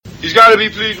He's got to be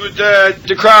pleased with that.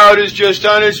 The crowd is just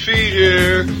on its feet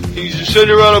here. He's a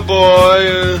Cinderella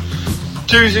boy.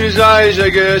 Tears in his eyes,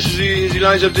 I guess, as he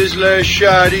lines up this last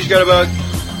shot. He's got about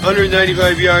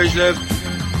 195 yards left.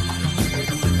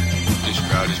 This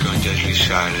crowd is going deadly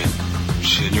silent.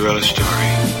 Cinderella story,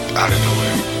 out of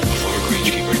nowhere, before a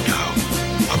greenskeeper now,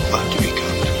 about to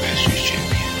become the Masters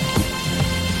champion.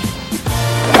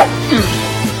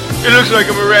 It looks like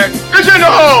a wreck. It's in the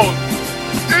hole!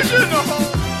 It's in the hole!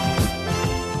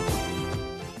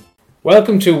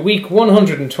 Welcome to week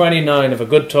 129 of a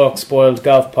Good Talk Spoiled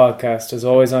Golf podcast. As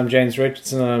always, I'm James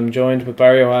Richardson and I'm joined with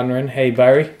Barry O'Hanlon. Hey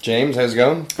Barry. James, how's it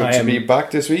going? Good to be back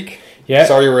this week. Yeah.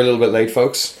 Sorry we're a little bit late,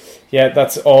 folks. Yeah,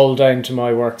 that's all down to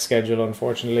my work schedule,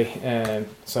 unfortunately.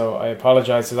 So I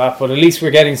apologise for that, but at least we're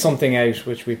getting something out,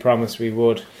 which we promised we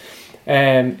would.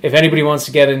 If anybody wants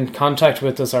to get in contact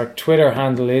with us, our Twitter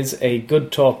handle is a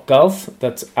Good Talk Golf.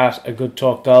 That's at a Good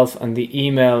Talk Golf, and the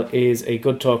email is a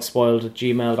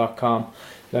goodtalkspoiled@gmail.com.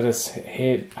 Let us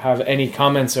have any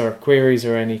comments or queries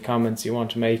or any comments you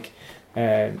want to make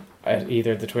at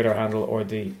either the Twitter handle or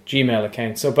the Gmail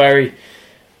account. So Barry,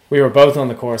 we were both on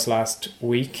the course last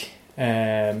week.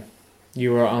 You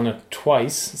were on it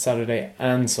twice, Saturday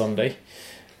and Sunday.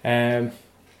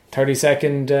 30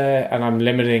 second, and I'm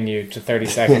limiting you to 30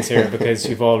 seconds here because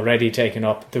you've already taken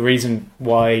up. The reason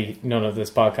why none of this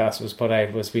podcast was put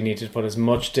out was we needed to put as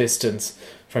much distance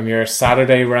from your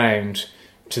Saturday round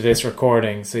to this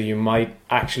recording, so you might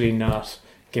actually not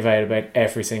give out about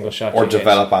every single shot or you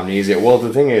develop hit. amnesia. Well,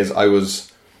 the thing is, I was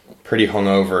pretty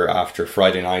hungover after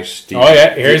Friday night.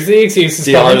 Here's the excuses.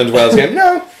 The Ireland-Wales game.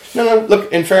 No.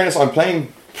 Look, in fairness, I'm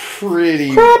playing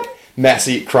pretty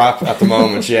messy crap at the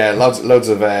moment. Yeah, loads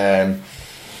of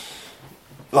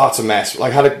mess.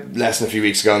 Like, I had a lesson a few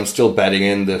weeks ago. I'm still betting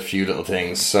in the few little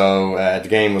things. So the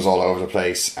game was all over the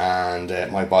place, and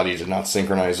my body did not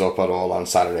synchronize up at all on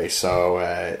Saturday. So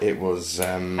it was.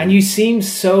 And you seemed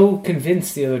so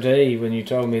convinced the other day when you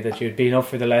told me that you'd been up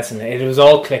for the lesson. It was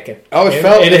all clicking. Oh, it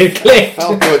clicked. It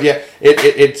felt good. Yeah,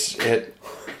 it.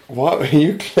 What were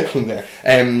you clicking there?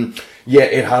 Yeah,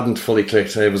 it hadn't fully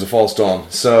clicked. It was a false dawn.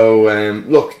 So,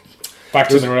 look. Back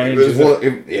to the range.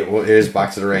 It is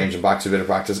back to the range and back to a bit of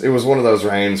practice. It was one of those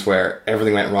rounds where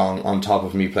everything went wrong on top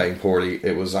of me playing poorly.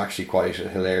 It was actually quite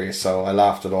hilarious. So I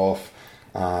laughed it off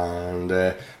and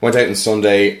went out on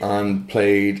Sunday and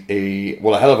played a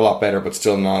hell of a lot better, but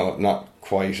still not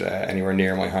quite anywhere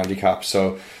near my handicap.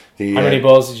 So. How many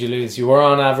balls did you lose? You were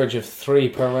on average of 3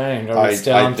 per round. Are we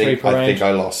still on 3 per round? I think I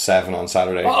lost 7 on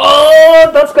Saturday. Oh,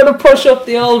 that's going to push up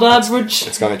the old average.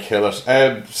 It's going to kill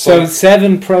it. So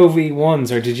 7 Pro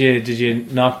V1s, or did you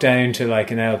knock down to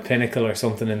like an El Pinnacle or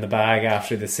something in the bag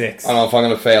after the 6? I don't know, if I'm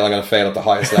going to fail, I'm going to fail at the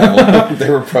highest level. They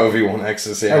were Pro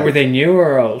V1Xs, yeah. Or were they new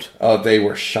or old? Oh, they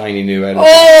were shiny new out of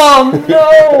Oh,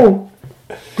 no!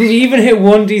 Did you even hit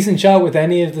one decent shot with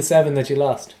any of the 7 that you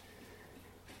lost?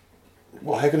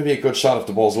 Well, how can it be a good shot if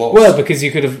the ball's lost? Well, because you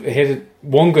could have hit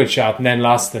one good shot and then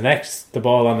lost the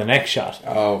ball on the next shot.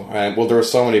 Oh, well, there were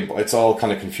so many. It's all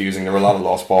kind of confusing. There were a lot of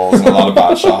lost balls and a lot of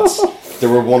bad shots. There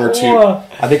were 1 or 2.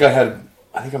 I think I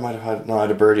might have had. No, I had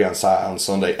a birdie on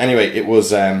Sunday. Anyway, it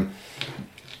was.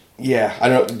 Yeah, I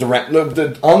don't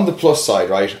know. On the plus side,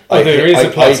 right? There is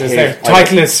a plus.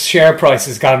 Titleist share price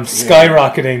has gone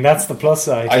skyrocketing. Yeah. That's the plus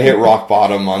side. I hit rock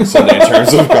bottom on Sunday in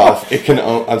terms of golf.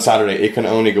 On Saturday, it can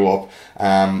only go up.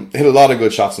 Hit a lot of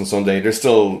good shots on Sunday. There's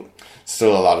still a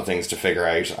lot of things to figure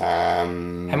out.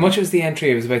 How much was the entry?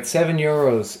 It was about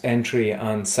 €7 entry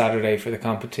on Saturday for the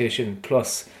competition,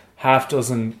 plus half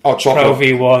dozen Pro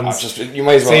V1s. You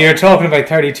might as well. So you're talking about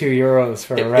 €32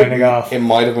 for a round of golf. It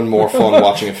might have been more fun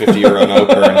watching a €50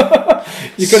 no-burn.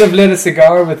 You could have lit a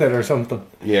cigar with it or something.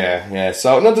 Yeah.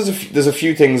 So no, there's a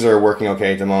few things that are working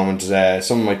okay at the moment.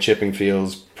 Some of my chipping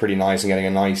feels pretty nice and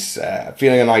getting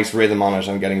feeling a nice rhythm on it.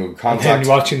 I'm getting good contact. And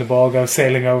watching the ball go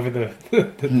sailing over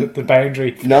the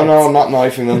boundary. No, I'm not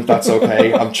knifing them. That's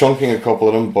okay. I'm chunking a couple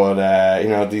of them,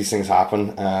 but these things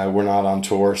happen. We're not on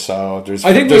tour, so there's.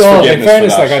 I think we all, in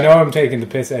fairness, like, I know I'm taking the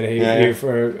piss out of you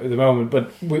for the moment,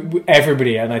 but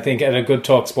everybody, and I think at a Good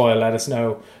Talk Spoil, let us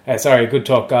know. Good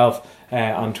Talk Golf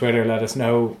on Twitter, let us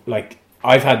know. Like,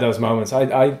 I've had those moments.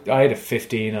 I had a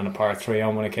 15 on a par 3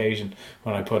 on one occasion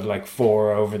when I put like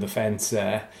 4 over the fence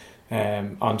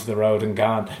onto the road and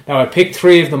gone. Now, I picked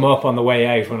 3 of them up on the way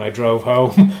out when I drove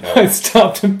home. I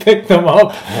stopped and picked them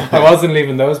up. I wasn't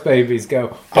leaving those babies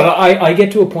go. But I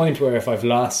get to a point where if I've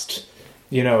lost,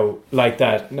 like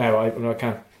that, now I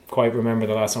can't quite remember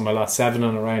the last time I lost 7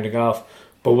 on a round of golf.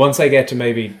 But once I get to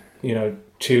maybe,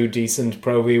 two decent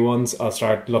Pro V1s, I'll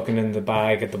start looking in the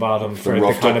bag at the bottom for the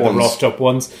roughed kind up of the ones. roughed up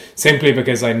ones, simply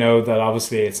because I know that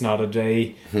obviously it's not a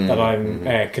day that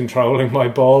I'm controlling my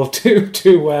ball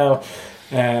too well.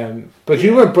 But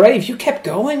you were brave. You kept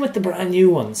going with the brand new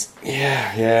ones.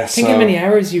 Yeah. Think how many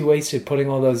hours you wasted putting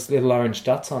all those little orange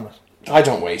dots on it. I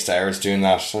don't waste hours doing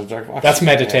that. That's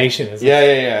meditation, isn't it?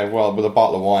 Yeah. Well, with a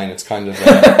bottle of wine, it's kind of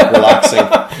relaxing.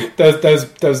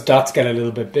 Those dots get a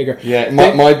little bit bigger. Yeah,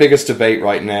 my biggest debate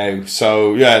right now.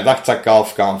 So yeah, that's that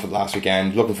golf gone for the last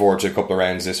weekend. Looking forward to a couple of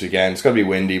rounds this weekend. It's going to be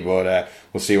windy, but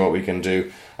we'll see what we can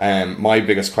do. My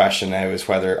biggest question now is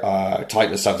whether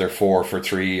Titleist have their 4 for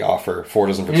 3 offer. 4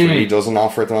 doesn't for 3 doesn't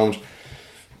offer at the moment.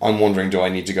 I'm wondering, do I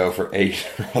need to go for 8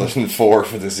 rather than 4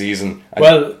 for the season?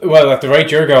 Well, at the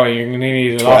rate you're going, you're going to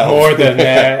need a lot 12. more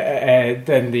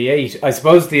than the 8. I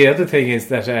suppose the other thing is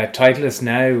that Titleist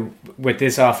now, with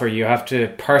this offer, you have to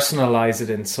personalise it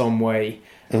in some way,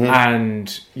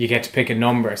 and you get to pick a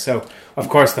number. So, of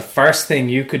course, the first thing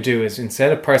you could do is,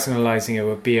 instead of personalising it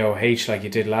with BOH like you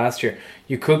did last year,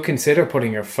 you could consider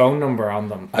putting your phone number on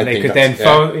them, and they could then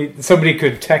phone. Somebody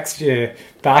could text you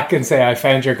back and say, "I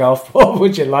found your golf ball.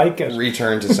 Would you like it?"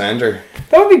 Return to sender.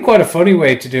 That would be quite a funny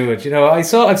way to do it.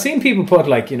 I've seen people put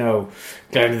Glen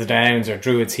of the Downs or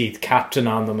Druids Heath captain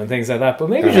on them and things like that. But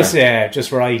maybe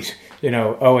just write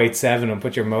 087 and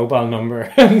put your mobile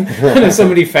number, and if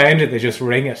somebody found it, they just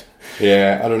ring it.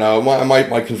 Yeah, I don't know. I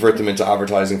might convert them into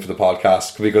advertising for the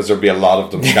podcast, because there'll be a lot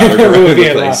of them scattered around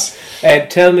the place.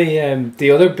 Tell me,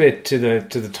 the other bit to the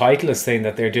Titleist thing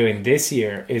that they're doing this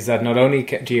year is that not only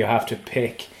do you have to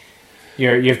pick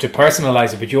you have to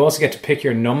personalise it, but you also get to pick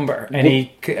your number.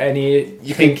 Any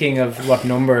thinking of what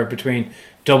number between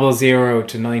 00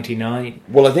 to 99?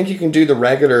 Well, I think you can do the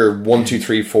regular 1, 2,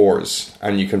 3, 4s,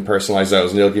 and you can personalise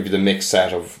those, and they'll give you the mixed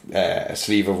set of a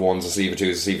sleeve of 1s, a sleeve of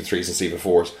 2s, a sleeve of 3s, and a sleeve of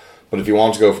 4s. But if you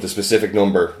want to go for the specific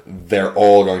number, they're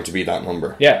all going to be that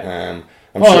number. Yeah.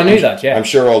 I knew that. Yeah. I'm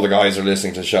sure all the guys who are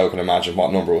listening to the show can imagine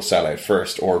what number will sell out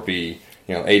first, or be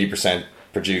 80%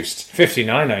 produced.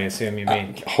 59, I assume you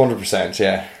mean. 100%,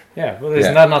 yeah. Yeah, well,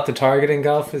 isn't that not the target in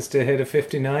golf, is to hit a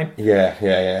 59?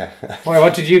 Yeah. Why,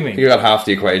 what did you mean? You got half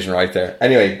the equation right there.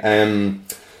 Anyway,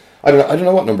 I don't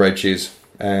know what number I'd choose.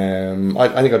 I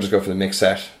think I'll just go for the mixed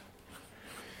set.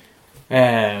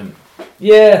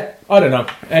 Yeah, I don't know.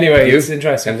 Anyway, it's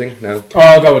interesting. Anything? No. Oh,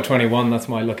 I'll go with 21. That's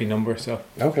my lucky number. So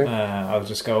okay. I'll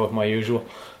just go with my usual.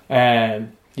 Yeah,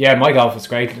 my golf was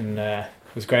great, and it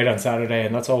was great on Saturday,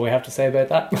 and that's all we have to say about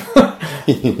that.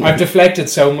 I've deflected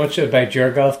so much about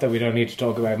your golf that we don't need to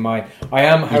talk about mine. I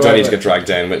am, however, you don't need to get dragged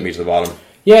down with me to the bottom.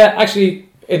 Yeah, actually,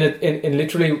 in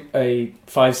literally a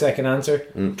 5-second answer,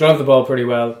 drove the ball pretty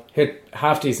well, hit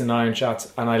half decent iron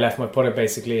shots, and I left my putter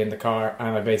basically in the car, and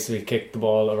I basically kicked the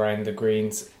ball around the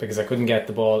greens because I couldn't get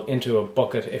the ball into a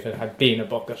bucket if it had been a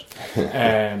bucket.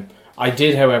 I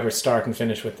did, however, start and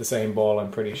finish with the same ball,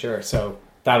 I'm pretty sure. So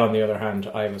that, on the other hand,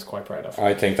 I was quite proud of.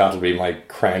 I think that'll be my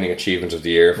crowning achievement of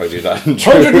the year if I do that.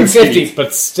 150,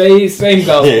 but same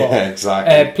golf ball. Yeah,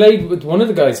 exactly. Played with one of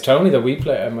the guys, Tony, that we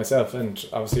play, myself, and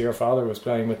obviously your father was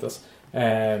playing with us.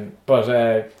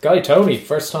 But guy Tony,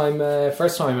 first time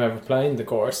ever playing the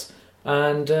course,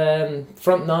 and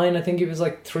front 9, I think he was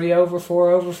like 3 over,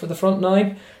 4 over for the front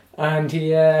 9, and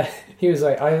he was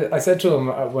like, I said to him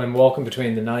when walking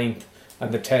between the 9th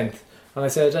and the 10th, and I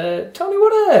said, Tony,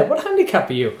 what handicap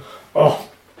are you? Oh,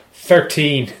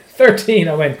 13. 13.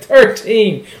 I went,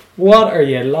 13. What are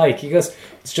you like? He goes,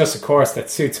 it's just a course that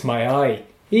suits my eye.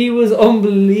 He was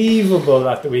unbelievable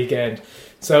at the weekend.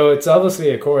 So it's obviously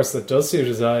a course that does suit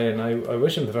his eye, and I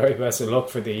wish him the very best of luck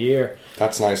for the year.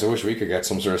 That's nice. I wish we could get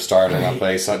some sort of start in that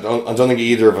place. I don't think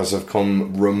either of us have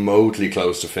come remotely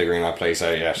close to figuring that place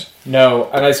out yet. No,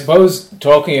 and I suppose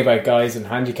talking about guys and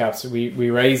handicaps, we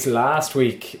raised last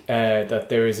week that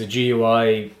there is a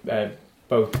GUI,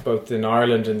 both in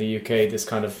Ireland and the UK, this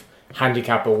kind of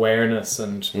handicap awareness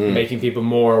and making people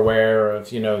more aware of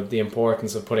the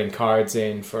importance of putting cards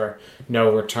in for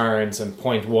no returns and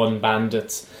 0.1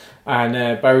 bandits. And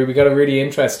Barry, we got a really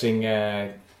interesting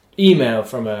email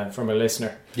from a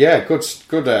listener. Yeah,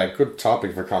 good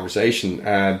topic for conversation.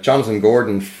 Jonathan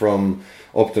Gordon from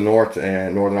up the north,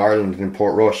 Northern Ireland in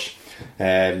Portrush,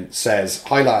 says,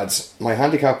 "Hi lads, my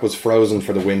handicap was frozen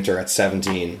for the winter at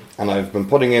 17, and I've been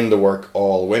putting in the work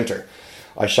all winter.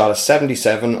 I shot a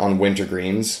 77 on winter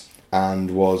greens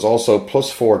and was also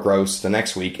 +4 gross the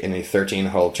next week in a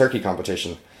 13-hole turkey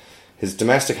competition. His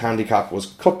domestic handicap was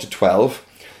cut to 12.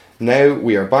 Now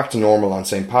we are back to normal on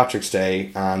St. Patrick's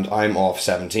Day and I'm off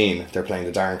 17. They're playing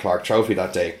the Darren Clark Trophy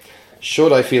that day.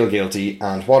 Should I feel guilty,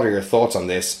 and what are your thoughts on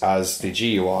this as the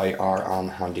GUI are on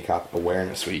Handicap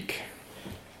Awareness Week?"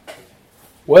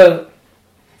 Well,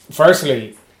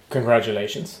 firstly,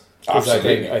 congratulations. 'Cause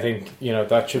Absolutely. I think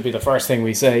that should be the first thing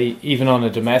we say, even on a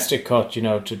domestic cut.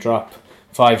 To drop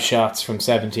 5 shots from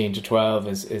 17 to 12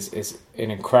 is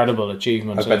an incredible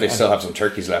achievement. I bet they still have some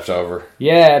turkeys left over.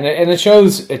 Yeah, and it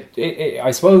shows.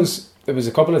 I suppose there was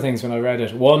a couple of things when I read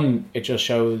it. One, it just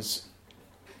shows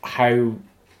how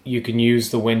you can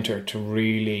use the winter to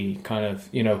really kind of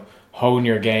hone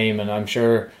your game, and I'm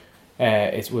sure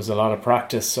it was a lot of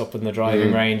practice up in the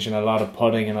driving range and a lot of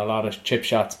putting and a lot of chip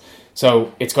shots.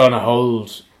 So it's going to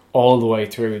hold all the way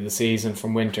through the season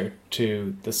from winter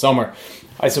to the summer.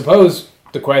 I suppose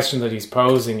the question that he's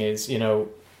posing is, should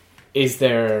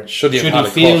he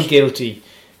feel guilty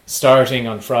starting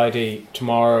on Friday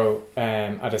tomorrow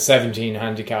at a 17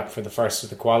 handicap for the first of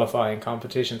the qualifying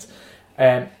competitions?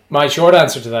 My short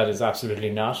answer to that is absolutely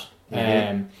not.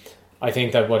 I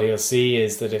think that what he'll see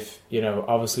is that if,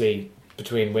 obviously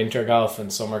between winter golf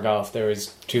and summer golf, there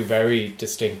is 2 very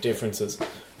distinct differences.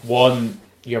 One,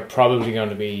 you're probably going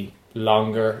to be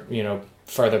longer,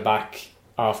 further back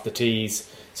off the tees.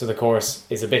 So the course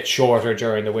is a bit shorter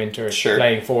during the winter,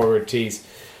 playing forward tees.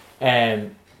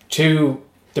 2,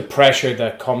 the pressure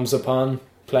that comes upon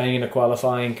playing in a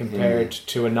qualifying compared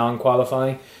to a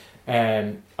non-qualifying.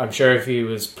 I'm sure if he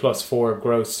was +4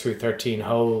 gross through 13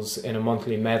 holes in a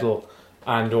monthly medal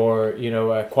and or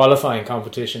a qualifying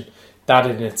competition, that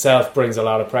in itself brings a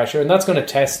lot of pressure, and that's going to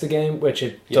test the game, which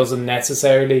it doesn't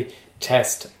necessarily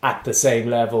test at the same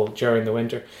level during the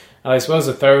winter. And I suppose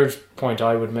the third point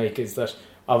I would make is that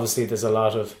obviously there's a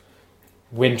lot of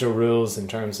winter rules in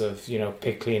terms of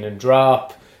pick, clean and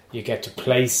drop. You get to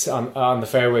place on the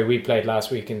fairway. We played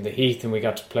last week in the heath, and we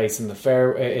got to place in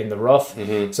the rough.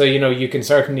 So you can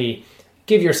certainly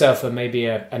give yourself maybe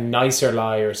a nicer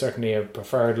lie, or certainly a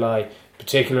preferred lie,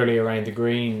 particularly around the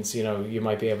greens. You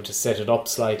might be able to set it up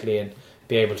slightly and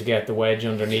be able to get the wedge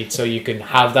underneath, so you can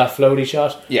have that floaty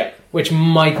shot. Yeah, which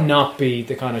might not be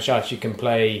the kind of shot you can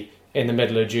play in the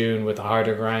middle of June with the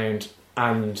harder ground,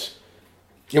 and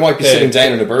you might be sitting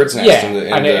down in a bird's nest in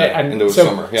the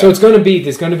summer. Yeah. So there's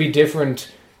going to be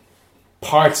different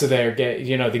parts of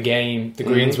the game. The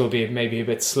greens will be maybe a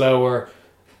bit slower.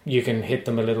 You can hit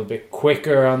them a little bit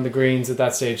quicker on the greens at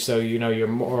that stage, so you're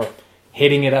more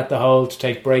hitting it at the hole to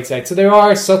take breaks out. So there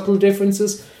are subtle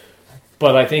differences,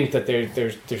 but I think that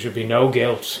there should be no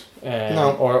guilt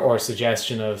or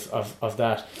suggestion of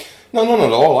that. No, none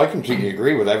at all. I completely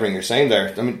agree with everything you're saying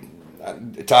there. I mean,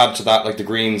 to add to that, like, the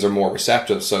greens are more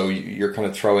receptive, so you're kind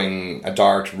of throwing a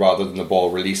dart rather than the ball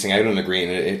releasing out on the green.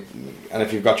 And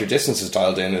if you've got your distances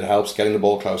dialed in, it helps getting the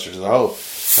ball closer to the hole.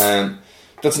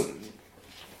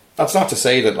 That's not to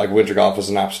say that winter golf is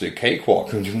an absolute cakewalk.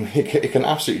 It can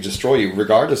absolutely destroy you,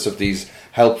 regardless of these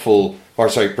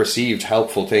perceived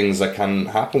helpful things that can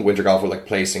happen with winter golf, with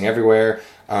placing everywhere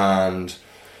and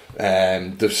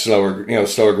the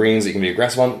slower greens that you can be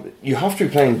aggressive on. You have to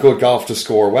be playing good golf to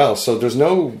score well. So there's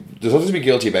nothing to be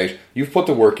guilty about. You've put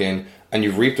the work in and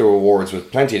you've reaped the rewards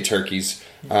with plenty of turkeys.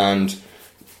 And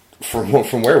from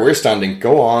where we're standing,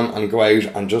 go on and go out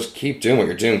and just keep doing what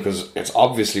you're doing, because it's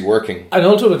obviously working. And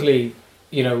ultimately,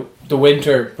 the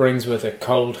winter brings with it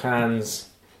cold hands,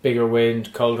 bigger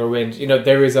wind, colder wind.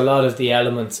 There is a lot of the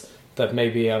elements that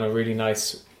maybe on a really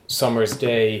nice summer's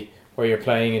day where you're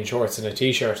playing in shorts and a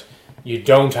t-shirt, you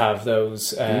don't have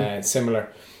those similar.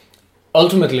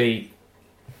 Ultimately,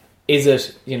 is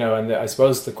it, and I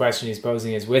suppose the question he's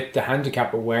posing is, with the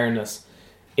handicap awareness,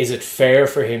 is it fair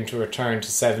for him to return to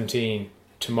 17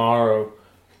 tomorrow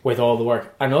with all the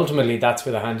work? And ultimately, that's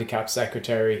for the handicap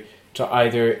secretary to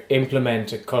either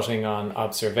implement a cutting on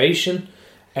observation.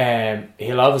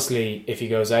 He'll obviously, if he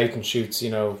goes out and shoots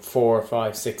 4,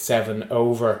 5, 6, 7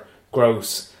 over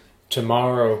gross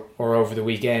tomorrow or over the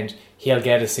weekend, he'll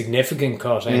get a significant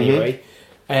cut anyway.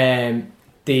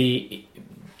 The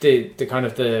kind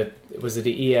of the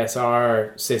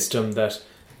ESR system that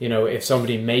if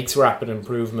somebody makes rapid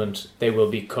improvement, they will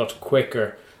be cut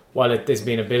quicker. While there's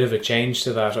been a bit of a change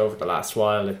to that over the last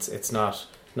while, it's not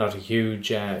a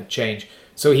huge change.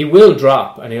 So he will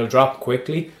drop, and he'll drop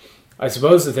quickly. I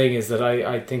suppose the thing is that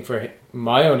I think for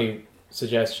my only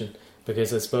suggestion,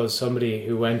 because I suppose somebody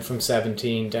who went from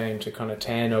 17 down to kind of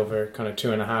 10 over kind of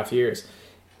 2.5 years,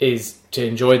 is to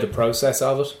enjoy the process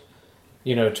of it,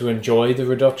 to enjoy the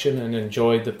reduction and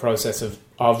enjoy the process of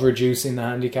reducing the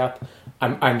handicap,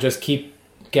 and just keep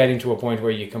getting to a point where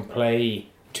you can play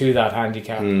to that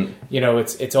handicap.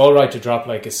 It's all right to drop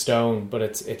like a stone, but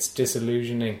it's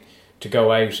disillusioning to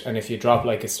go out, and if you drop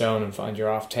like a stone and find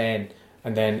you're off 10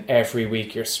 and then every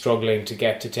week you're struggling to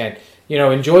get to 10. You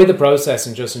know, enjoy the process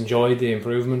and just enjoy the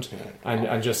improvement,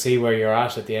 and just see where you're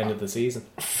at the end of the season.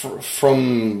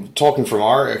 From talking from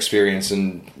our experience,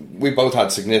 and we both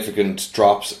had significant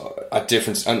drops on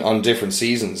different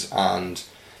seasons, and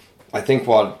I think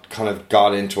what kind of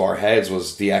got into our heads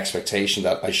was the expectation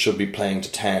that I should be playing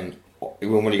to 10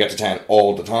 when you get to 10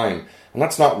 all the time, and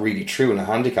that's not really true in a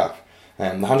handicap.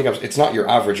 The handicap, it's not your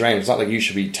average round. It's not like you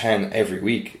should be 10 every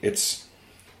week. It's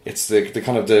the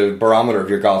kind of the barometer of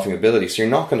your golfing ability. So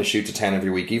you're not going to shoot to 10 every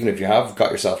week, even if you have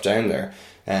got yourself down there.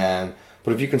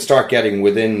 But if you can start getting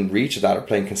within reach of that, or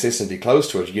playing consistently close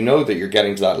to it, you know that you're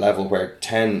getting to that level where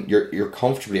 10, you're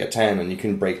comfortably at 10, and you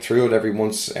can break through it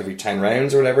every 10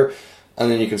 rounds or whatever,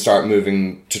 and then you can start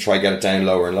moving to try get it down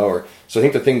lower and lower. So I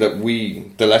think the thing that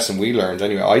the lesson we learned,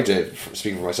 anyway, I did,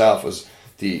 speaking for myself, was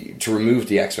to remove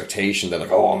the expectation that,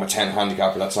 like, oh, I'm a 10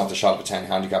 handicapper, that's not the shot of a 10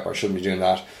 handicapper, I shouldn't be doing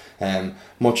that.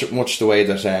 Much the way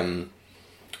that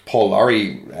Paul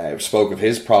Lawrie spoke of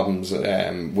his problems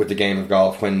with the game of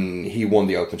golf when he won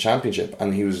the Open Championship,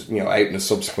 and he was out in a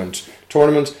subsequent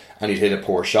tournament and he'd hit a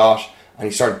poor shot, and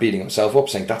he started beating himself up,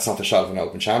 saying that's not the shot of an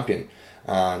Open champion.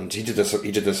 And he did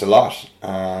this a lot,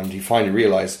 and he finally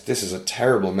realised this is a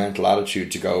terrible mental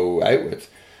attitude to go out with.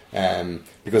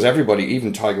 Because everybody,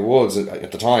 even Tiger Woods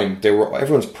at the time,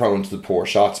 everyone's prone to the poor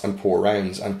shots and poor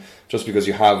rounds, and just because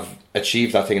you have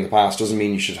achieved that thing in the past doesn't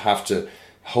mean you should have to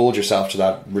hold yourself to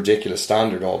that ridiculous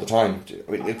standard all the time.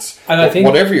 I mean, I think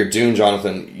whatever you're doing,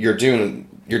 Jonathan, you're doing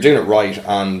it right,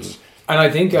 and I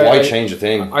think why change a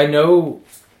thing? I know.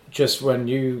 Just when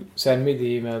you sent me the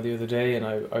email the other day, and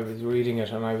I was reading it,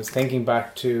 and I was thinking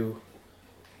back to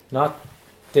not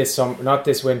this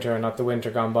winter, and not the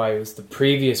winter gone by. It was the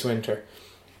previous winter,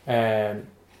 and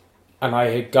I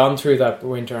had gone through that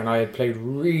winter, and I had played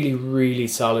really, really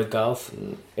solid golf,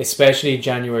 especially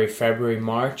January, February,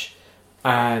 March,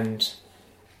 and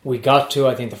we got to,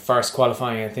 I think, the first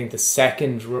qualifying. I think the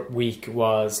second week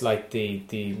was like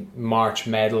the March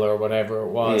medal or whatever it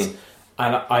was.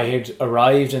 And I had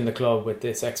arrived in the club with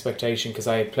this expectation, because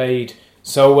I had played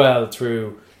so well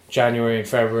through January and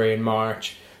February and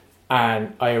March,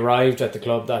 and I arrived at the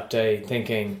club that day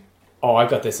thinking, oh,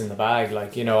 I've got this in the bag.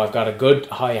 Like, I've got a good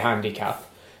high handicap.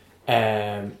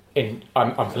 I'm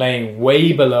playing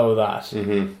way below that,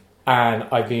 and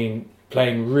I've been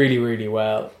playing really, really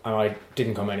well, and I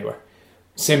didn't come anywhere.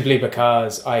 Simply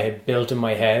because I had built in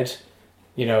my head,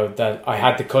 that I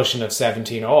had the cushion of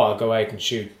 17. Oh, I'll go out and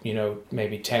shoot,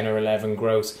 maybe 10 or 11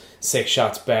 gross, 6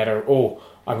 shots better. Oh,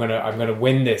 I'm gonna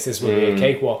win this. This will be a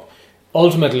cakewalk.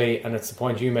 Ultimately, and it's the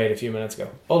point you made a few minutes ago,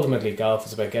 ultimately golf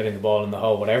is about getting the ball in the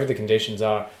hole, whatever the conditions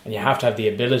are, and you have to have the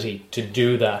ability to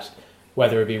do that,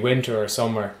 whether it be winter or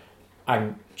summer,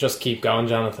 and just keep going,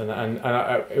 Jonathan. And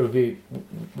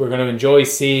we're going to enjoy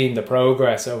seeing the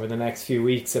progress over the next few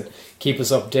weeks and keep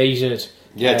us updated.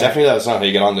 Yeah, definitely. That's not how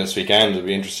you get on this weekend. It'll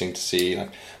be interesting to see. I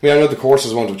know the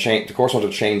courses won't have changed. The course won't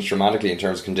have changed dramatically in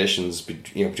terms of conditions,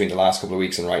 between the last couple of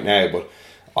weeks and right now. But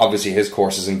obviously, his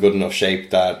course is in good enough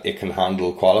shape that it can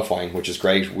handle qualifying, which is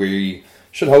great. We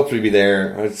should hopefully be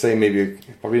there. I'd say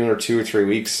probably another 2 or 3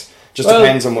 weeks. Just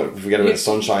depends on if we get a bit of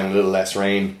sunshine, a little less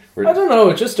rain. I don't know.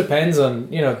 It just depends on,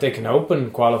 they can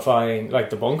open qualifying. Like,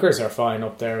 the bunkers are fine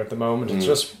up there at the moment. It's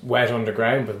just wet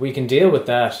underground, but we can deal with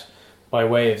that by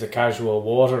way of the casual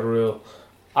water rule.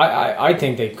 I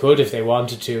think they could, if they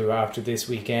wanted to, after this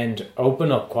weekend,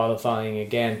 open up qualifying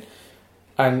again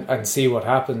and see what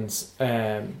happens.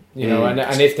 And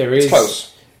if there is, it's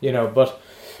close. But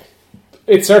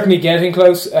it's certainly getting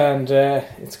close, and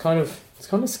it's kind of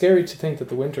scary to think that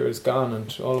the winter is gone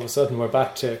and all of a sudden we're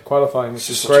back to qualifying, which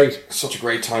is great. Such a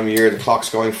great time of year. The clock's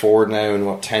going forward now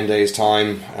in 10 days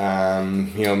time.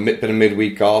 Bit of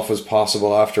midweek golf is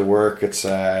possible after work. It's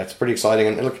pretty exciting,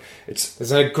 and look,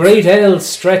 there's a great ale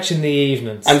stretch in the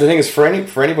evenings. And the thing is, for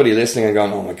anybody listening and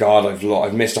going, oh my god,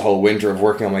 I've missed a whole winter of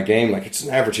working on my game. Like, it's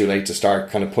never too late to start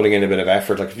kind of putting in a bit of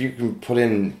effort. Like, if you can put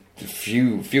in a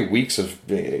few weeks of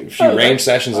range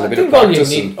sessions and a bit of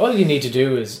practice. All you need to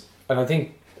do is, and I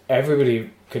think everybody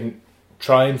can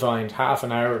try and find half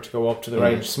an hour to go up to the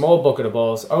range. Small bucket of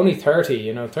balls, only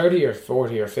 30, 30 or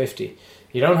 40 or 50.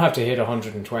 You don't have to hit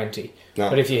 120. No.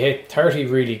 But if you hit 30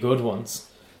 really good ones,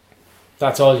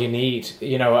 that's all you need,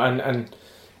 and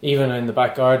even in the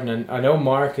back garden. And I know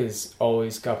Mark has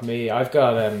always got me. I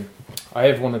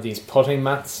have one of these putting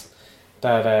mats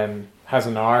that has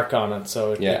an arc on it,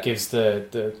 so it gives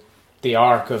the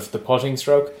arc of the putting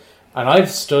stroke. And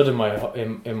I've stood in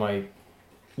my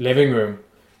living room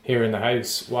here in the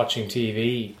house watching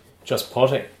TV, just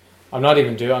putting. I'm not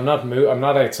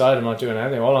outside. I'm not doing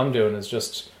anything. All I'm doing is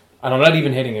just And I'm not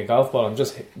even hitting a golf ball. I'm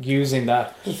just using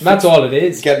that. And that's all it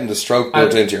is. Getting the stroke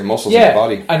built into your muscles in your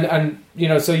body. And you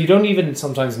know, so you don't even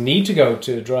sometimes need to go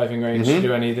to a driving range to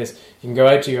do any of this. You can go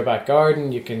out to your back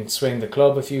garden. You can swing the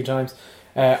club a few times.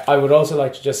 I would also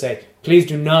like to just say, please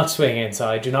do not swing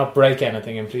inside. Do not break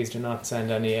anything, and please do not send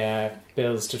any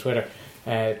bills to Twitter,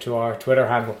 to our Twitter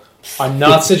handle. I'm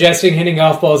not suggesting hitting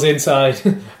golf balls inside.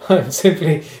 I'm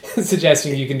simply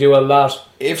suggesting you can do a lot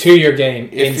to your game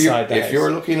inside the house. If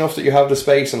you're lucky enough that you have the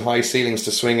space and high ceilings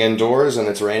to swing indoors and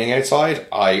it's raining outside,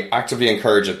 I actively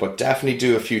encourage it, but definitely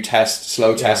do a few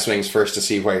slow test swings first to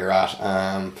see where you're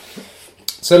at.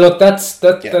 So look, that's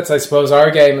I suppose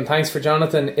our game, and thanks for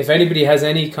Jonathan. If anybody has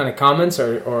any kind of comments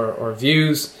or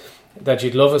views that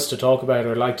you'd love us to talk about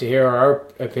or like to hear our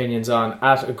opinions on,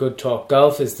 at A Good Talk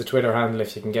Golf is the Twitter handle,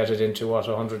 if you can get it into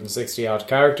 160 odd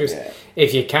characters.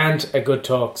 If you can't, A Good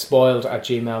Talk Spoiled at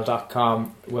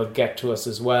gmail.com will get to us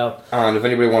as well. And if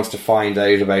anybody wants to find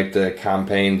out about the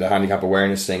campaign, the handicap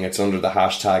awareness thing, it's under the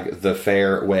hashtag The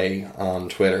Fair Way on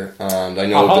Twitter. And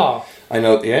I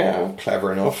know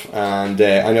clever enough. And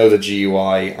I know the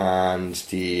GUI and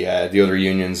the other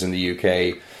unions in the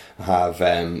UK have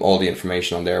all the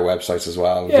information on their websites as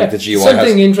well. Yeah, the GUI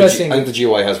something interesting. I think the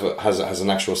GUI has an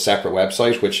actual separate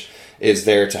website which is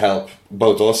there to help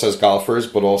both us as golfers,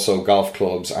 but also golf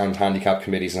clubs and handicap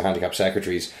committees and handicap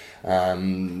secretaries.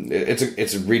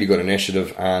 It's a really good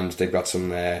initiative, and they've got some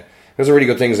there's really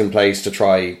good things in place to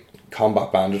try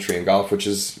combat banditry in golf, which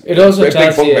is a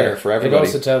big bugbear for everybody. It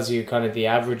also tells you kind of the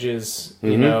averages,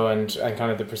 you know, and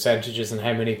kind of the percentages and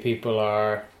how many people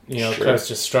are, you know, close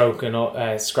to stroke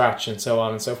and scratch and so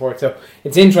on and so forth. So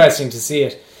it's interesting to see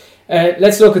it.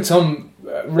 Let's look at some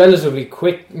relatively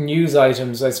quick news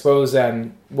items. I suppose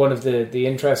one of the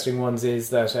interesting ones is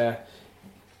that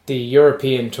the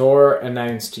European Tour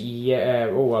announced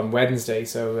on Wednesday,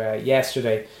 so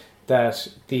yesterday, that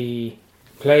the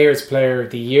Players Player of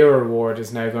the Year award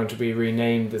is now going to be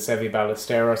renamed the Seve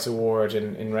Ballesteros Award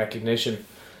in recognition,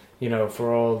 you know,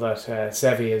 for all that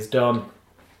Seve has done.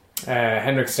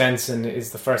 Henrik Stenson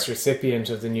is the first recipient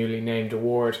of the newly named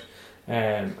award,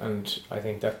 and I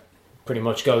think that pretty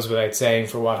much goes without saying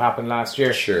for what happened last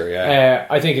year. Sure, yeah.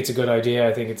 I think it's a good idea.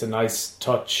 I think it's a nice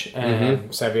touch.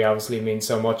 Seve obviously means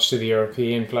so much to the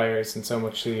European players and so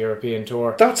much to the European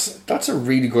Tour. That's a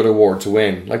really good award to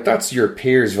win. Like, that's your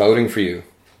peers voting for you.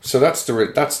 So that's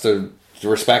the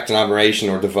respect and admiration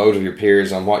or the vote of your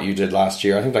peers on what you did last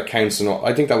year. I think that counts.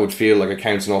 I think that would feel like it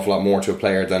counts an awful lot more to a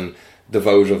player than the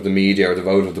vote of the media or the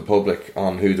vote of the public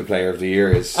on who the player of the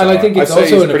year is. So and I think it's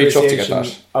also an appreciation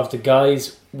that. Of the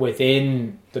guys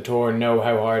within the tour know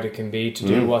how hard it can be to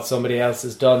do what somebody else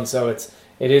has done. So it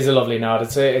is a lovely nod.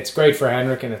 It's great for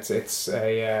Henrik, and it's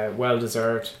a well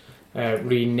deserved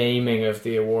renaming of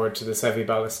the award to the Seve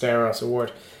Ballesteros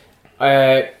Award.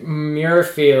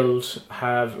 Muirfield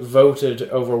have voted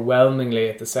overwhelmingly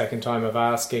at the second time of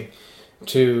asking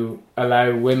to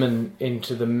allow women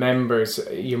into the members.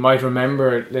 You might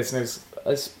remember, listeners,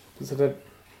 was it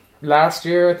last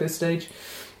year at this stage,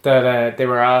 that they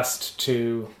were asked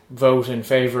to vote in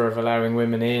favour of allowing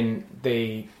women in.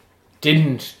 They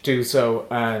didn't do so,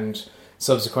 and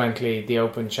subsequently the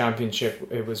Open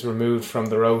Championship, it was removed from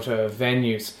the rota of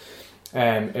venues.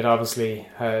 It obviously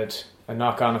had a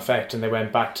knock-on effect, and they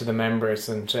went back to the members,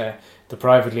 and the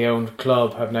privately owned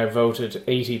club have now voted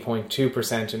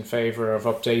 80.2% in favour of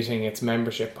updating its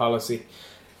membership policy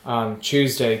on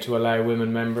Tuesday to allow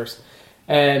women members.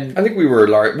 I think we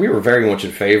were very much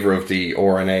in favour of the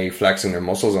RNA flexing their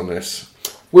muscles on this.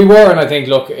 We were, and I think,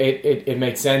 look, it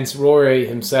makes sense. Rory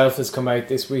himself has come out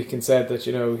this week and said that,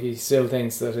 you know, he still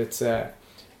thinks that it's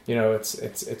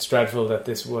it's dreadful that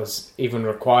this was even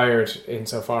required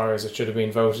insofar as it should have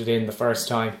been voted in the first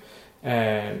time.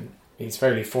 He's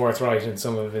fairly forthright in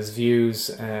some of his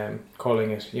views,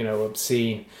 calling it, you know,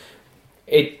 obscene.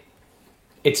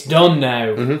 It's done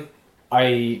now.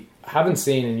 I haven't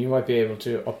seen, and you might be able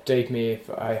to update me if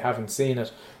I haven't seen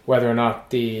it, whether or not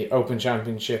the Open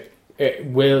Championship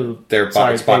will. It's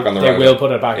back on the road. They will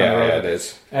put it back on the road. Yeah, it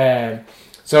is.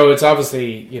 So it's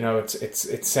obviously, you know,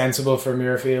 it's sensible for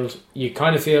Muirfield. You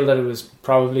kind of feel that it was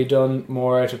probably done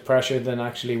more out of pressure than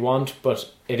actually want,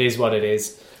 but it is what it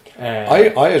is.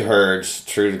 I had heard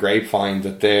through the grapevine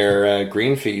that their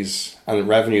green fees and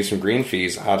revenues from green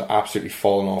fees had absolutely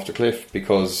fallen off the cliff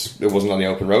because it wasn't on the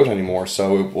open road anymore.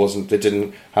 So they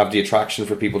didn't have the attraction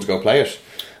for people to go play it.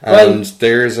 And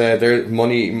there's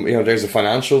money, you know, there's a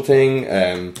financial thing,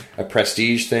 a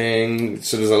prestige thing.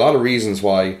 So there's a lot of reasons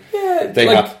why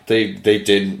they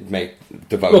did make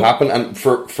the vote happen. And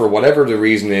for whatever the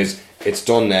reason is, it's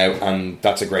done now, and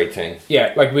that's a great thing.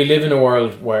 Yeah, like, we live in a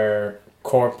world where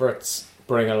corporates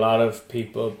bring a lot of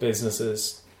people,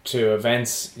 businesses to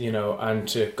events, and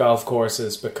to golf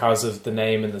courses because of the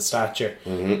name and the stature.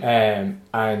 And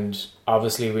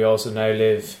obviously we also now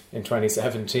live in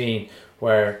 2017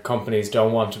 where companies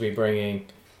don't want to be bringing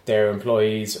their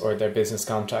employees or their business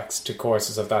contacts to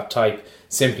courses of that type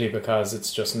simply because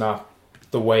it's just not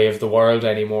the way of the world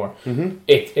anymore.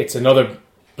 It's another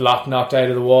block knocked out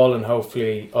of the wall, and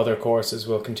hopefully other courses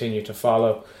will continue to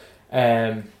follow.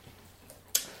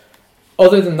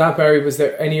 Other than that, Barry, was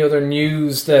there any other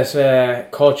news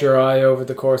that caught your eye over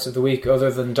the course of the week,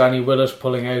 other than Danny Willett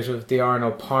pulling out of the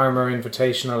Arnold Palmer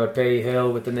Invitational at Bay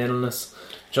Hill with an illness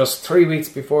just 3 weeks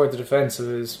before the defence of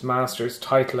his Masters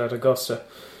title at Augusta?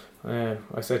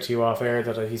 I said to you off air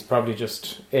that he's probably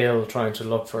just ill, trying to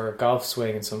look for a golf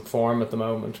swing in some form at the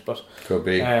moment. But could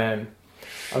be. I'm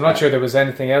not sure there was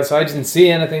anything else. I didn't see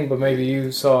anything, but maybe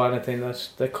you saw anything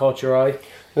that caught your eye.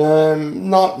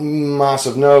 Not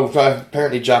massive, no.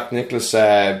 Apparently Jack Nicklaus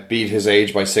beat his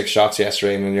age by 6 shots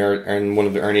yesterday in one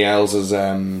of the Ernie Els'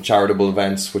 charitable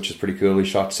events, which is pretty cool. He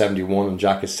shot 71 and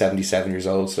Jack is 77 years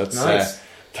old, so that's nice.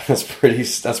 That's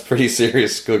pretty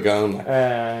serious. Good going.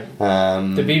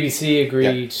 The BBC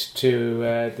agreed to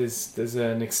there's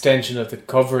an extension of the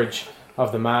coverage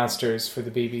of the Masters for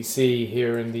the BBC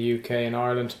here in the UK and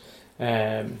Ireland.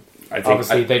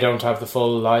 Obviously they don't have the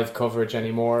full live coverage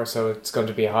anymore, so it's going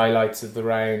to be highlights of the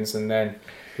rounds and then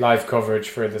live coverage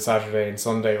for the Saturday and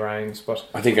Sunday rounds. But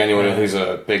I think anyone who's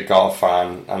a big golf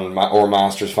fan or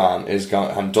Masters fan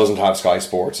and doesn't have Sky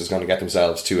Sports is going to get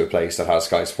themselves to a place that has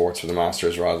Sky Sports for the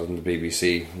Masters rather than the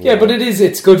BBC. Yeah, but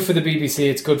it's good for the BBC.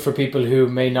 It's good for people who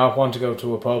may not want to go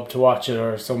to a pub to watch it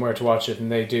or somewhere to watch it, and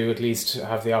they do at least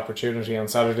have the opportunity on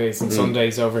Saturdays and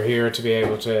Sundays over here to be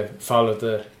able to follow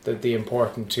the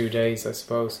important 2 days, I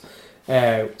suppose.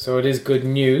 So it is good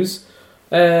news.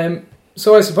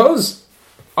 So I suppose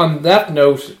on that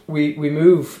note, we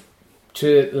move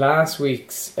to last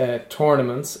week's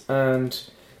tournaments, and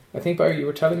I think, Barry, you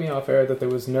were telling me off air that there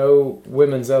was no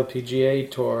women's LPGA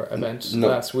Tour event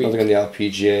last week. Nothing on the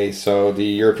LPGA. So the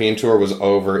European Tour was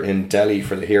over in Delhi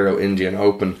for the Hero Indian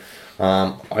Open.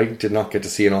 I did not get to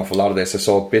see an awful lot of this. I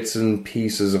saw bits and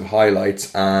pieces of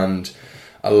highlights and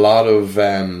a lot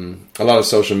of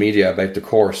social media about the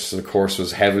course. The course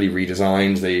was heavily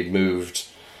redesigned. They moved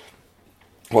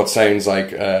what sounds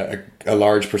like a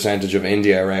large percentage of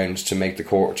India around to make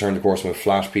turn the course from a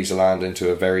flat piece of land into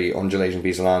a very undulating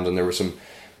piece of land, and there were some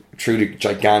truly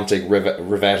gigantic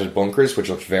revetted bunkers which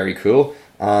looked very cool,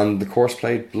 and the course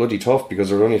played bloody tough because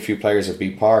there were only a few players that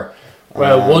beat par.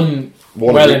 Well, one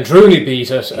well and truly beat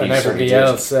it, and everybody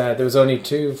else there was only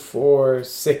 2, 4,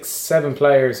 6, 7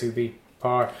 players who beat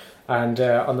par. And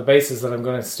on the basis that I'm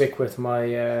going to stick with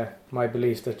my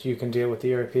belief that you can deal with the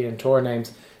European Tour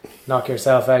names, knock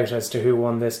yourself out as to who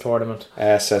won this tournament.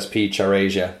 SSP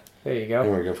Chaurasia. There you go.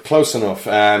 There we go. Close enough.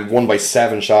 Won by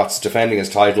 7 shots, defending his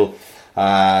title.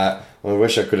 I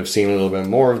wish I could have seen a little bit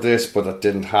more of this, but that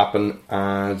didn't happen.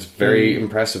 Very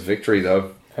impressive victory,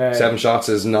 though. 7 shots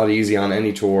is not easy on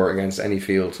any tour against any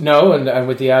field. No, and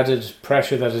with the added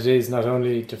pressure that it is not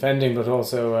only defending, but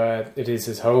also it is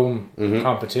his home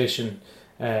competition.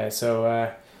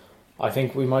 So I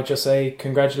think we might just say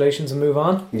congratulations and move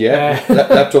on. Yeah,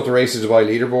 leapt up the Race to Dubai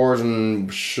leaderboard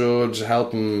and should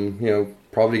help him,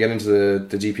 probably get into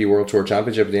the DP World Tour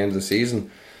Championship at the end of the season.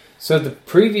 So the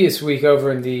previous week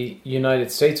over in the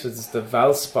United States was the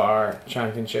Valspar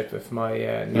Championship, if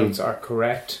my notes are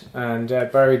correct. And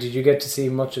Barry, did you get to see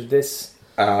much of this?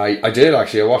 I did,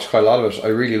 actually. I watched quite a lot of it. I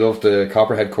really loved the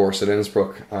Copperhead course at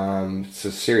Innsbruck. It's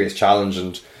a serious challenge,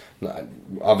 and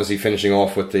obviously finishing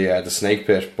off with the snake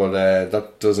pit, but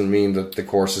that doesn't mean that the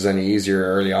course is any easier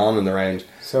early on in the round.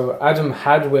 So Adam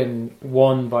Hadwin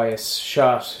won by a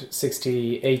shot,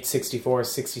 68, 64,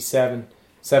 67,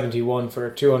 71 for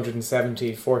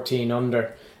 270, 14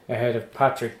 under, ahead of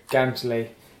Patrick Cantlay,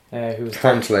 who was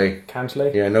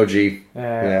Cantlay. Yeah, no G.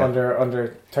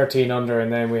 Under 13 under,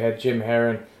 and then we had Jim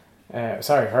Herman.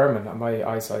 My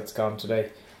eyesight's gone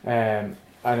today. And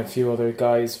a few other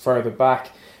guys further back.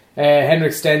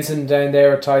 Henrik Stenson down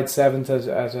there tied 7th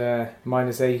at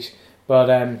 -8.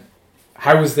 But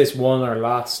how was this won or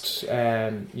lost?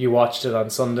 You watched it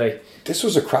on Sunday. This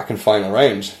was a cracking final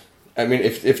round. I mean,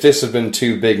 if this had been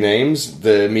 2 big names,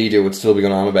 the media would still be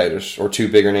going on about it, or 2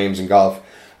 bigger names in golf.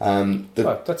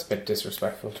 That's a bit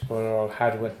disrespectful to put it all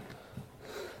Hadwin.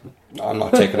 I'm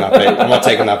not taking that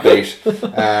bait.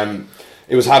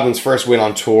 It was Hadwin's first win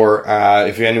on tour.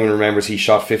 If anyone remembers, he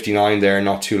shot 59 there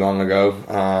not too long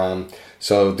ago.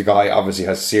 So the guy obviously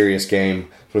has serious game.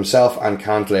 But himself and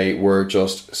Cantlay were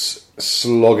just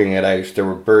slugging it out. There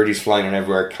were birdies flying in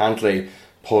everywhere. Cantlay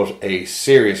put a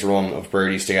serious run of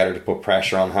birdies together to put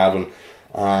pressure on Hadwin.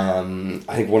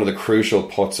 I think one of the crucial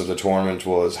putts of the tournament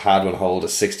was Hadwin holed a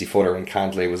 60-footer and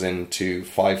Cantlay was into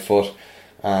 5 foot.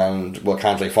 And well,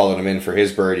 Cantlay followed him in for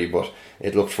his birdie, but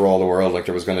it looked for all the world like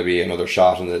there was going to be another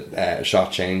shot in the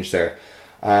shot change there.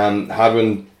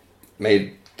 Hadwin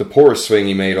made the poorest swing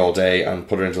he made all day and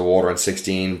put it into the water on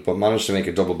 16, but managed to make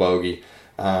a double bogey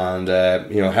and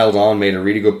held on, made a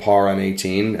really good par on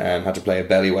 18, had to play a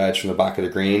belly wedge from the back of the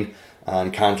green,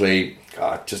 and Cantlay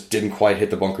just didn't quite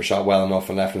hit the bunker shot well enough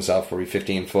and left himself probably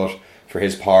 15 foot for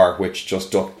his par, which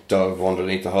just dove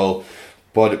underneath the hole.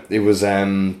 But it was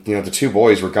the two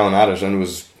boys were going at it, and it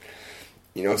was,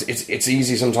 it's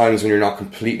easy sometimes when you're not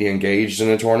completely engaged in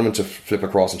a tournament to flip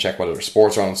across and check what other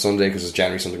sports are on Sunday because there's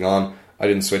generally something on. I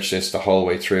didn't switch this the whole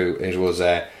way through. It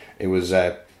was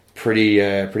pretty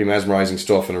mesmerising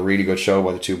stuff and a really good show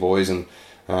by the two boys, and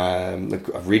a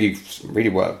really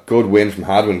good win from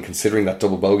Hadwin considering that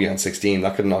double bogey on 16.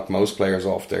 That could knock most players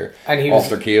off their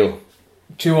keel.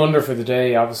 2 under for the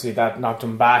day. Obviously that knocked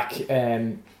him back.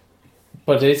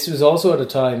 But this was also at a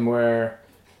time where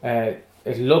it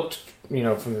looked,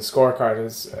 from the scorecard,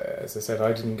 as I said,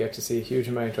 I didn't get to see a huge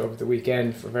amount over the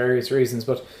weekend for various reasons,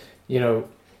 but,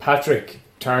 Patrick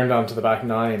turned onto the back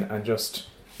 9 and just,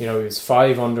 he was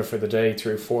 5 under for the day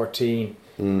through 14.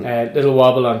 Little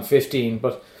wobble on 15,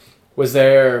 but was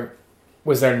there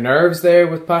nerves there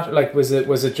with Patrick? Like, was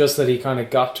it just that he kind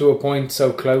of got to a point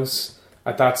so close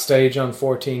at that stage on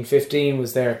 14, 15?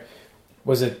 Was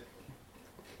it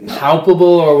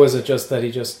palpable, or was it just that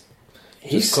he just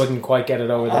couldn't quite get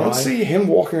it over the line? Honestly, him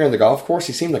walking around the golf course,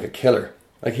 he seemed like a killer.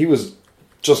 Like, he was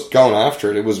just going after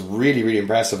it. It was really, really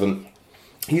impressive, and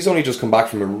he's only just come back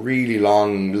from a really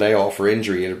long layoff or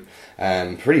injury,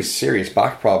 pretty serious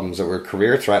back problems that were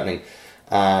career threatening,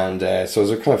 and so it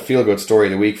was a kind of feel good story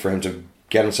of the week for him to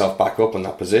get himself back up in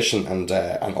that position and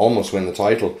almost win the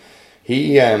title.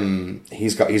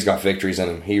 He's got victories in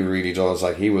him. He really does.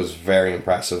 Like, he was very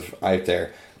impressive out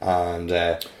there, and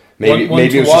maybe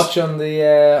to watch on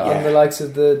the likes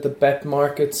of the bet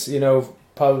markets.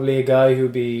 Probably a guy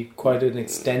who'd be quite an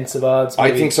extensive odds.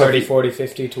 I think so. 30, 40,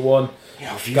 50 to 1.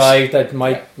 Guy that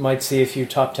might see a few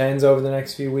top 10s over the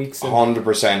next few weeks.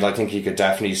 100%. I think he could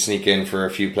definitely sneak in for a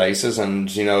few places, and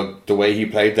the way he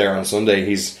played there on Sunday,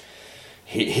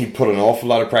 he put an awful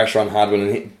lot of pressure on Hadwin,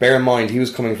 and bear in mind he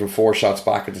was coming from 4 shots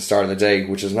back at the start of the day,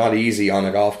 which is not easy on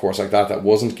a golf course like that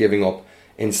wasn't giving up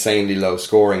insanely low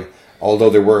scoring, although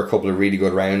there were a couple of really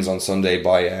good rounds on Sunday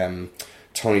by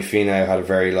Tony Finau had a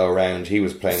very low round. He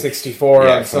was playing 64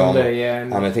 on Sunday,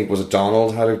 and I think was it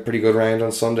Donald had a pretty good round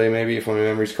on Sunday, maybe, if my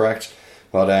memory's correct.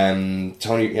 But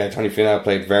Tony Finau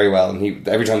played very well, and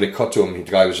every time they cut to him,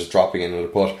 the guy was just dropping in with a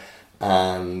putt,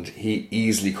 and he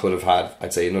easily could have had,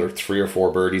 I'd say, another 3 or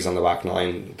 4 birdies on the back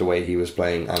 9 the way he was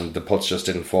playing, and the putts just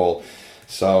didn't fall.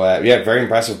 So very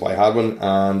impressive by Hadwin,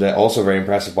 and also very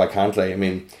impressive by Cantlay. I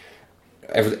mean,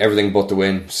 everything but the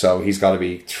win, so he's got to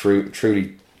be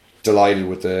truly delighted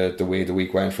with the way the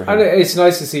week went for him. And it's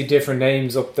nice to see different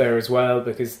names up there as well,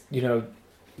 because you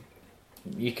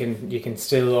can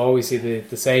still always see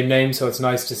the same name, so it's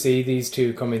nice to see these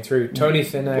two coming through. Tony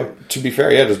Finau. Well, to be fair,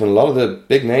 there's been a lot of the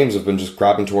big names have been just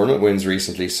grabbing tournament wins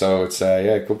recently, so it's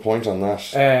good point on that.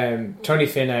 Tony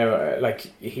Finau,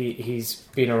 he's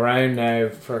been around now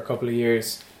for a couple of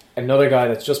years. Another guy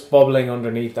that's just bubbling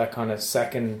underneath that kind of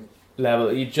second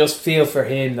level. You just feel for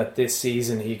him that this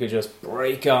season he could just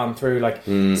break on through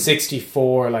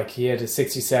 64, he had a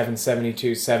 67,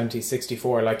 72, 70,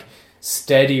 64,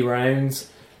 steady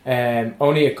rounds,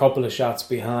 only a couple of shots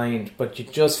behind, but you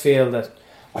just feel that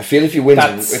I feel if you win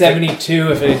that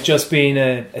 72, if it had just been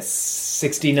a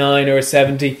 69 or a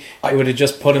 70, it would have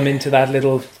just put him into that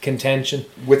little contention.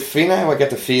 With Finau, I get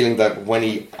the feeling that when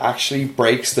he actually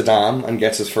breaks the dam and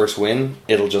gets his first win,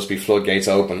 it'll just be floodgates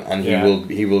open, and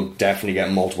he will definitely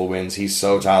get multiple wins. He's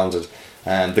so talented.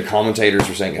 And the commentators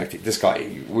were saying, this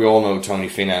guy, we all know Tony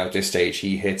Finau at this stage,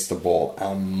 he hits the ball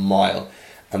a mile.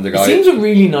 And the guy, he seems a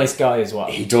really nice guy as well.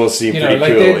 He does seem pretty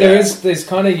cool. There's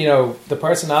kind of, the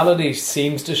personality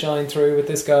seems to shine through with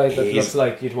this guy. That looks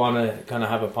like you'd want to kind of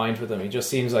have a pint with him. He just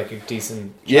seems like a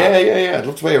decent chap. Yeah. I'd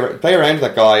love to play around with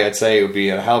that guy. I'd say it would be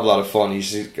a hell of a lot of fun.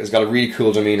 He's got a really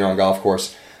cool demeanour on golf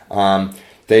course.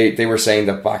 They were saying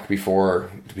that back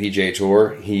before the PGA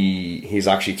Tour, he's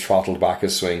actually throttled back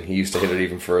his swing. He used to hit it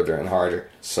even further and harder.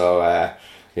 So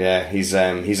he's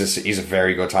a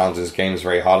very good talent. His game is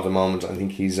very hot at the moment. I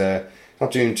think he's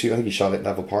not doing too. I think he shot at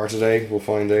level par today. We'll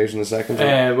find out in a second.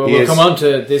 We'll come on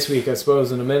to this week, I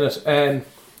suppose, in a minute.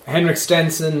 Henrik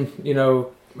Stenson,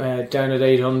 down at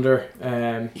 8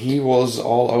 under. He was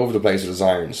all over the place with his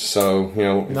irons, so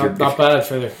not bad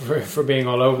for being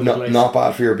all over the place. Not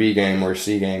bad for your B game or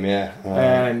C game, yeah.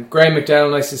 Graham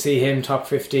McDowell, nice to see him top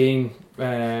 15.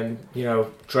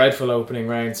 Dreadful opening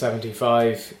round,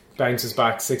 75, bounces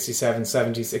back 67,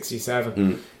 70,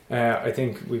 67. I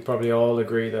think we probably all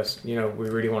agree that we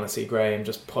really want to see Graham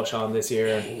just push on this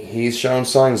year. He's shown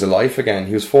signs of life again.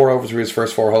 He was 4 over through his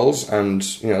first 4 holes, and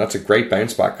that's a great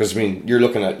bounce back, because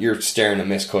you're staring a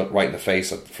miscut right in the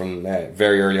face from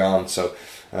very early on. So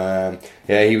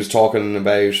he was talking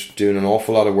about doing an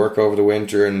awful lot of work over the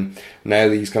winter, and now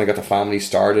that he's kind of got the family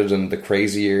started and the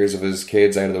crazy years of his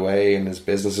kids out of the way and his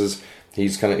businesses, he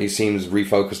seems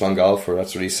refocused on golf, or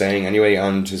that's what he's saying anyway,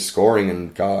 and his scoring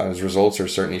and his results are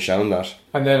certainly shown that.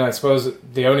 And then I suppose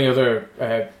the only other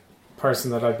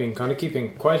person that I've been kind of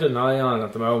keeping quite an eye on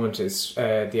at the moment is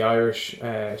the Irish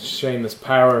Seamus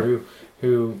Power,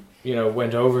 who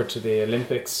went over to the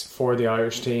Olympics for the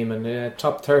Irish team, and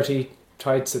top 30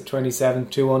 tights at 27,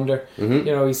 2 under.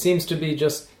 He seems to be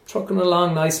just trucking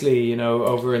along nicely,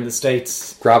 over in the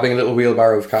States. Grabbing a little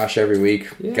wheelbarrow of cash every week,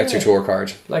 gets your tour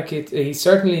card. He's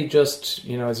certainly just,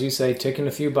 as you say, ticking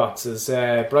a few boxes.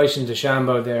 Bryson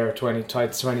DeChambeau there at 20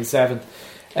 tights, 27th.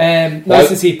 Nice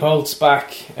to see Poltz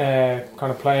back,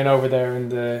 kind of playing over there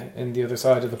in the other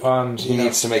side of the pond. He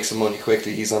needs to make some money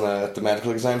quickly. He's on the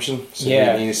medical exemption, so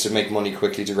he needs to make money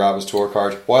quickly to grab his tour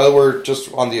card. While we're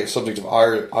just on the subject of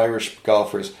Irish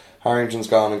golfers, Harrington's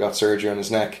gone and got surgery on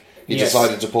his neck. He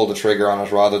decided to pull the trigger on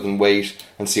it rather than wait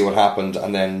and see what happened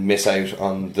and then miss out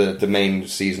on the main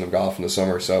season of golf in the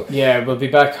summer. So we'll be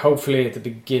back hopefully at the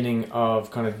beginning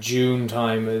of kind of June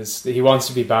time. As he wants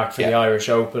to be back for the Irish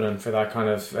Open and for that kind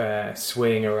of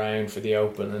swing around for the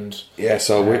Open. And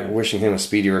so wishing him a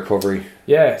speedy recovery.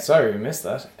 Yeah, sorry we missed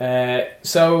that.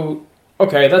 So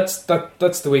okay, that's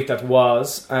the week that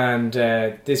was, and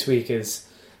this week is,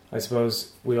 I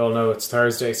suppose we all know it's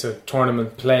Thursday, so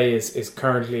tournament play is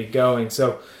currently going.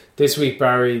 So this week,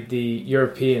 Barry, the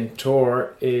European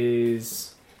Tour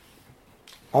is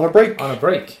on a break. They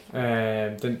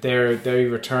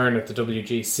return at the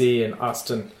WGC in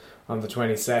Austin on the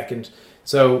 22nd.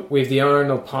 So we have the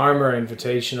Arnold Palmer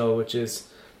Invitational, which is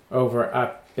over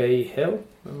at Bay Hill.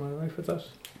 Am I right with that?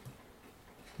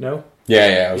 No?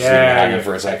 Yeah, I was hanging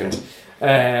for a second.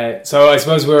 So I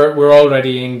suppose we're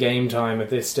already in game time at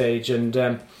this stage,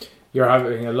 and you're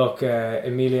having a look.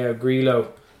 Emilio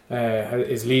Grillo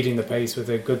is leading the pace with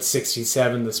a good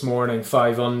 67 this morning,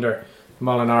 5 under.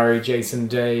 Molinari, Jason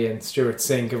Day and Stuart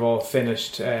Sink have all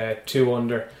finished 2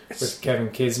 under with Kevin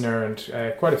Kisner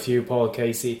and quite a few. Paul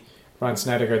Casey, Ron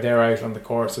Snedeker, they're out on the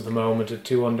course at the moment at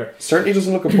 2 under. Certainly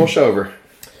doesn't look a pushover.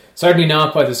 Certainly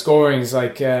not by the scorings.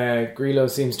 Like Grillo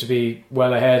seems to be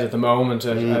well ahead at the moment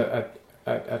at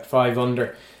 5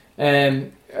 under. A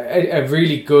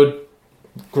really good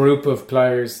group of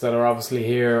players that are obviously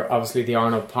here. Obviously the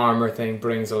Arnold Palmer thing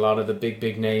brings a lot of the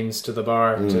big names to the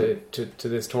bar to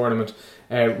this tournament.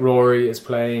 Rory is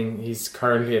playing. He's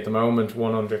currently at the moment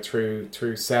 1 under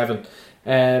through 7.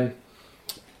 I'm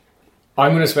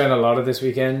going to spend a lot of this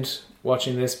weekend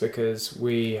watching this because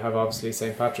we have obviously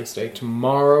St. Patrick's Day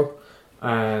tomorrow,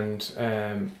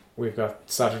 and we've got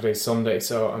Saturday, Sunday,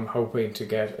 so I'm hoping to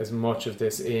get as much of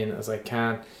this in as I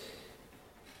can.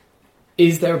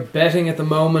 Is there betting at the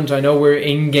moment? I know we're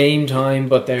in game time,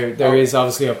 but there is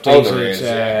obviously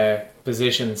updated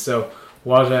positions. So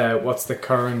what's the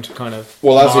current kind of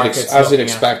as you'd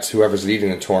expect, whoever's leading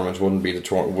the tournament wouldn't be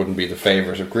the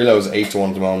favourite. If Grillo's 8-1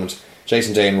 at the moment,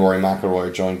 Jason Day and Rory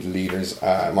McIlroy joined the leaders,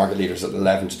 market leaders at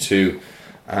 11-2.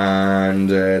 And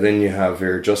then you have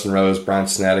here Justin Rose, Brandt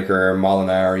Snedeker,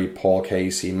 Molinari, Paul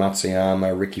Casey,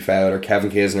 Matsuyama, Ricky Fowler, Kevin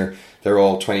Kisner. They're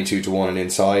all 22-1 and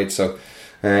inside. So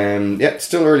it's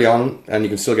still early on, and you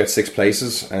can still get 6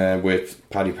 places with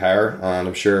Paddy Power, and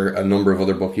I'm sure a number of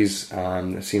other bookies.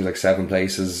 It seems like 7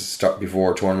 places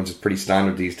before tournaments is pretty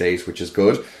standard these days, which is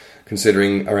good.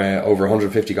 Considering over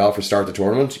 150 golfers start the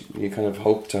tournament, you kind of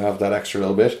hope to have that extra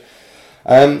little bit.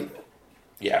 I'm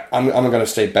going to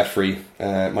stay bet free.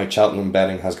 My Cheltenham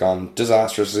betting has gone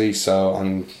disastrously, so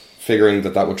I'm figuring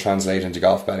that will translate into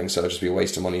golf betting, so it'll just be a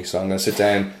waste of money. So I'm going to sit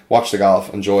down, watch the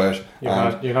golf, enjoy it.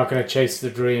 You're not going to chase the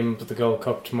dream of the Gold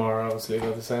Cup tomorrow, obviously, by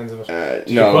the sounds of it.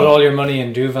 No. You put all your money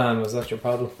in Duvan, was that your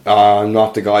problem? I'm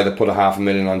not the guy that put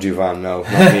 $500,000 on Duvan, no,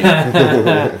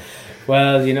 not me.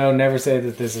 Well, never say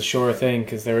that there's a sure thing,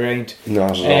 because there ain't.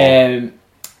 Not at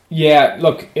all.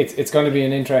 Look, it's going to be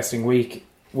an interesting week.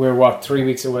 we're 3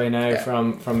 weeks away now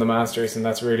from the Masters, and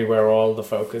that's really where all the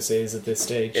focus is at this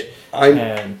stage.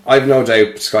 I've no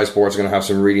doubt Sky Sports are going to have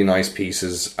some really nice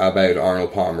pieces about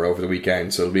Arnold Palmer over the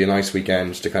weekend, so it'll be a nice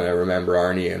weekend to kind of remember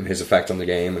Arnie and his effect on the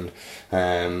game,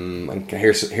 and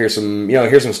hear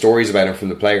some stories about him from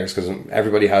the players, because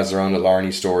everybody has their own little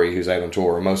Arnie story who's out on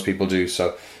tour, and most people do.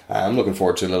 So I'm looking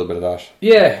forward to a little bit of that.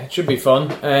 Yeah, it should be fun.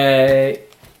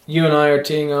 You and I are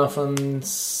teeing off on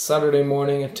Saturday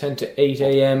morning at 10 to 8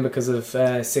 a.m. because of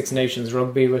Six Nations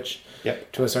Rugby, which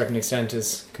to a certain extent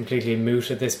is completely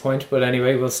moot at this point. But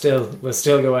anyway, we'll still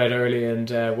go out early and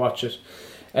watch it.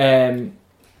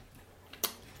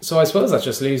 So I suppose that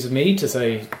just leaves me to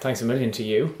say thanks a million to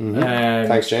you.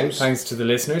 Thanks, James. Thanks to the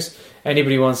listeners.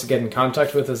 Anybody who wants to get in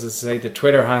contact with us, as I say, the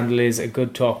Twitter handle is A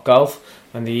Good Talk Golf,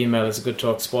 and the email is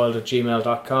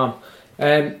agoodtalkspoiled@gmail.com.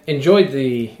 Enjoyed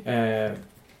the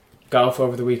golf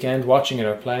over the weekend, watching it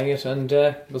or playing it, and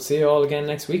we'll see you all again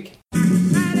next week.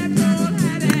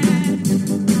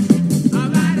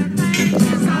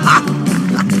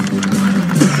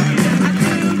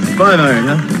 Bye,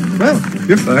 Marion. Well,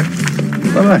 you're fair.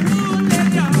 Bye-bye.